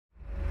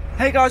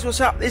Hey guys, what's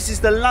up? This is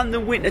the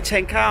London Winter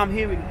 10K. I'm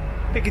here in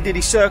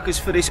Piccadilly Circus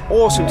for this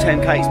awesome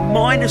 10K. It's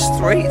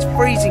 -3, it's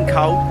freezing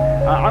cold.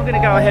 I'm going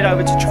to go ahead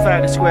over to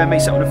Trafalgar Square and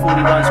meet some of the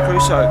Fordy Runs crew,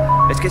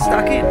 so let's get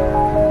stuck in.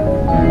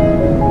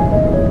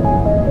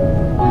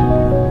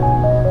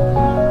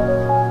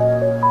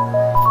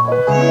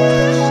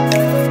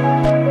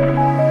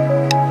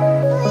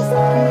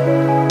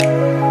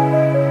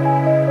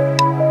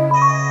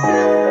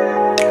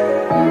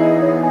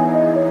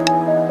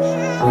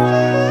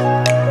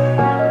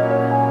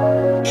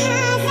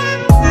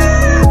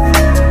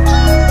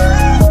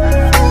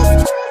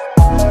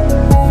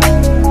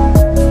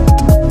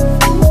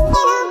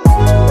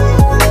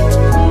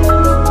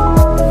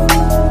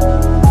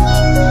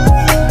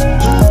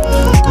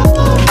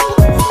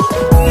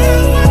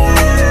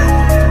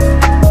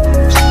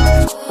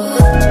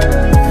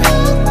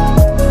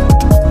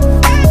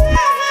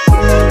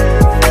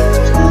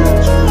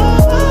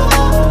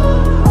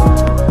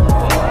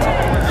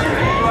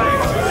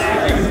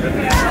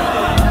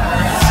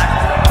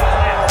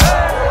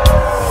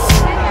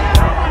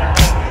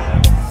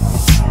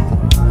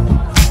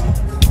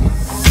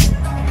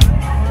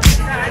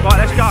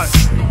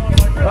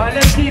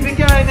 Keep it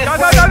going. Go,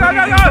 go, go, go,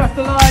 go, go! Across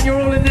the line,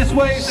 you're all in this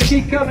wave, so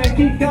keep coming,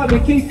 keep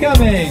coming, keep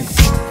coming.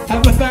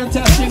 Have a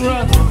fantastic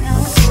run.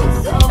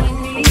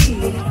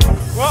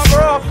 Right,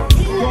 we're off.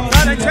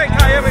 London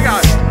 10K, here we go.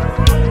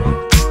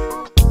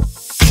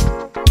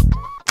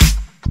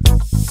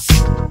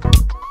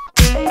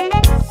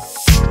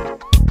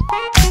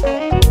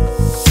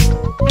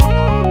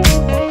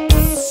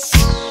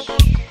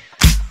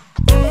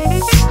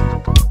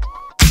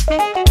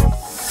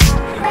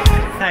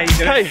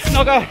 Hey,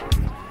 Nogger,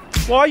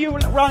 why are you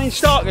running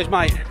starters,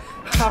 mate?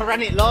 I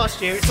ran it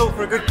last year, it's all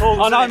for a good cause.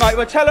 I know, mate,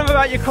 well tell them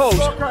about your cause.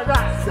 I'm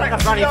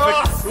running for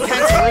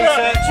Cancer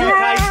Research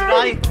UK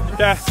today.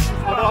 Yeah.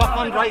 I've got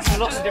fundraising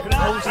lots of different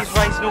causes,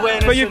 raising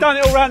awareness. But you've done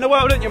it all around the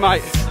world, haven't you,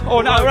 mate?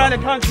 Or no, around the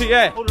country,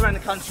 yeah. All around the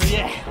country,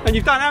 yeah. And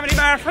you've done how many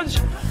marathons?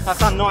 I've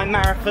done 9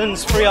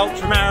 marathons, 3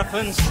 ultra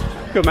marathons.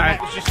 Good, mate.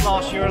 That was just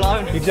last year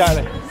alone.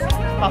 Exactly.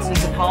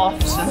 Dozens of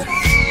halves. And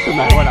good,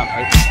 mate, well done,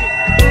 mate.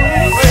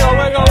 Wiggle,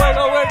 wiggle,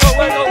 wiggle, wiggle,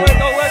 wiggle, wiggle,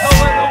 wiggle, wiggle,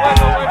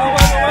 wiggle, wiggle, wiggle,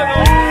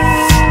 wiggle.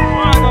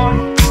 Right,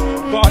 on.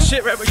 Well, our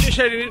sit rep, we're just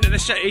heading into the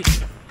city.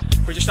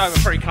 We're just over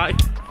 3K.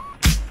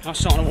 I'm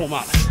starting to warm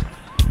up.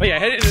 But yeah,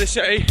 heading into the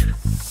city. I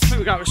think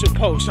we're going with some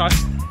pulls, so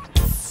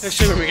let's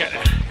see when we get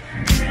there.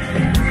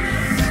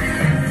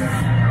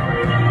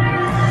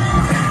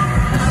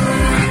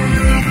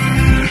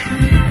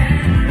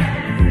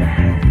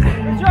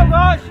 Good job,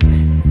 guys.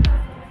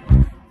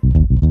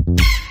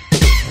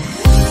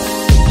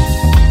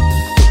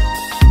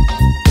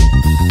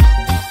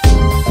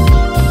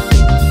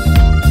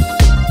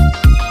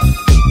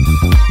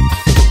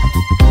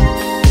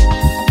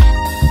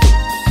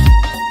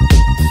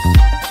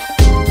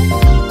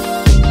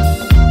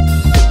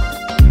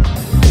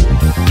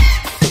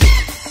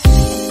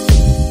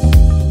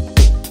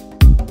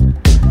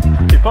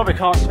 Probably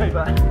can't see,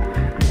 but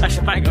that's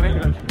the Bank of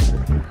England.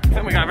 I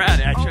think we're going around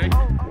it actually.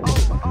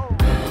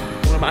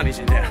 All the money's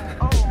in there.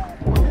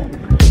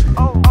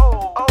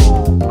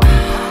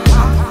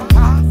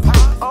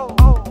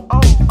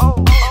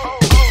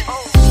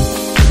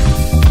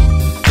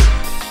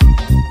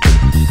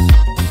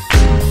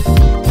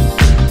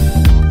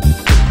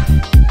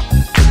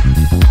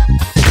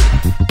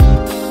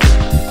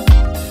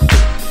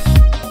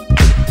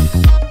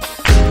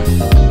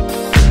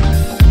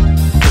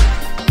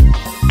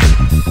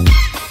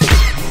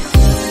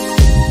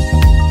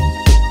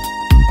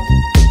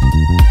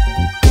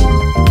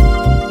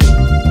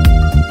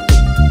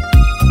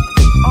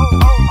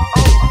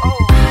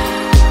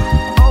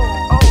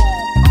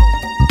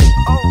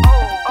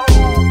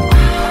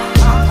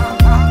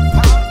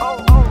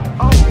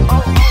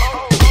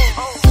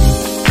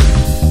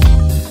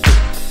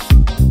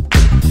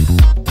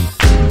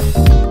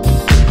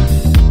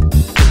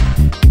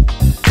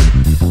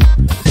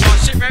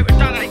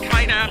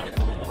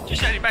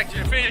 Back to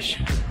the finish,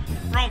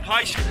 we're on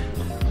pace.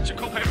 Some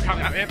cool people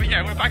coming up here, but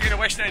yeah, we're back in the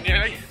West End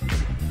nearly.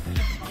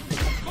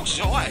 Of course,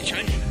 it's alright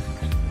actually.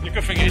 The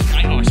good thing is, it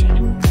ain't icy.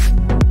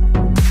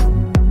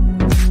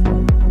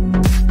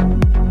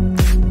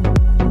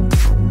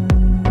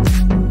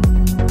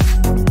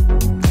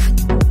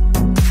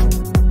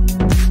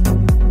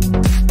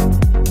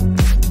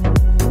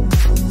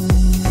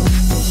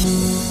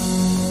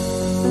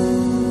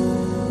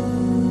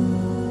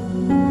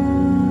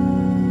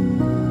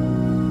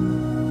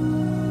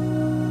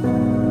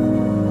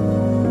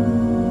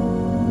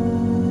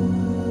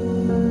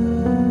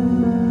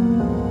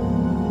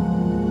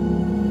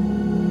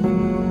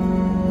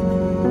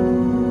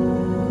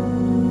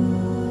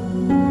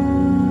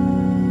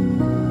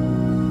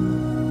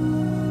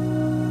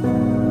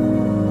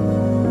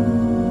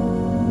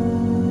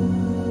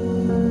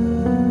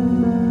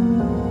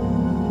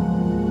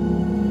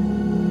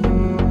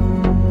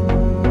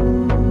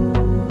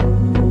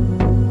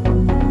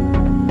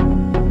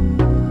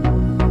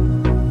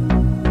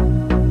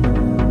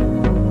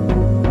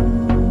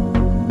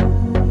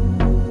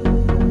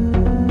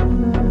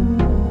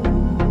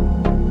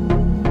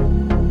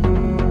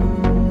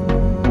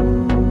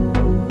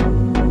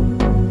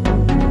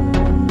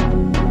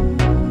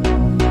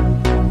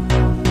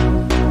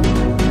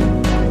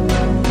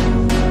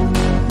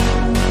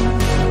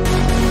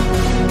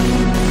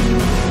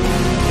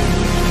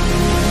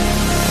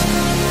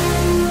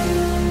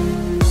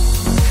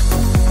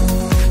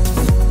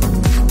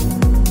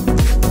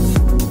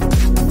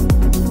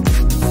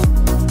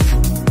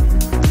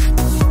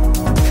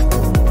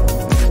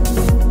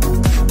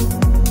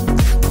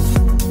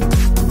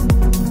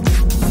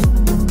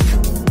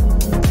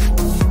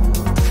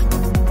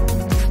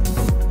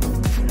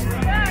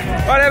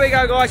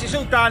 guys, it's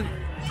all done.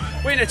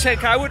 We're in a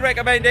 10k. I would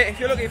recommend it if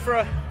you're looking for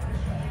a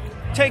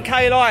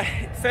 10k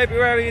like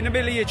February in the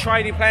middle of your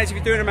training plans. If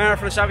you're doing a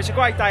marathon or something, it's a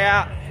great day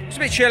out. It's a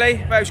bit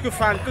chilly, but it was good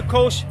fun, good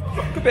course,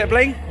 good bit of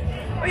bling.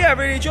 But yeah, I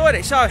really enjoyed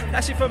it. So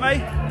that's it for me.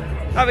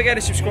 Don't forget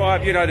to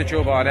subscribe, you know the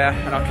drill by now,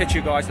 and I'll catch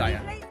you guys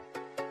later.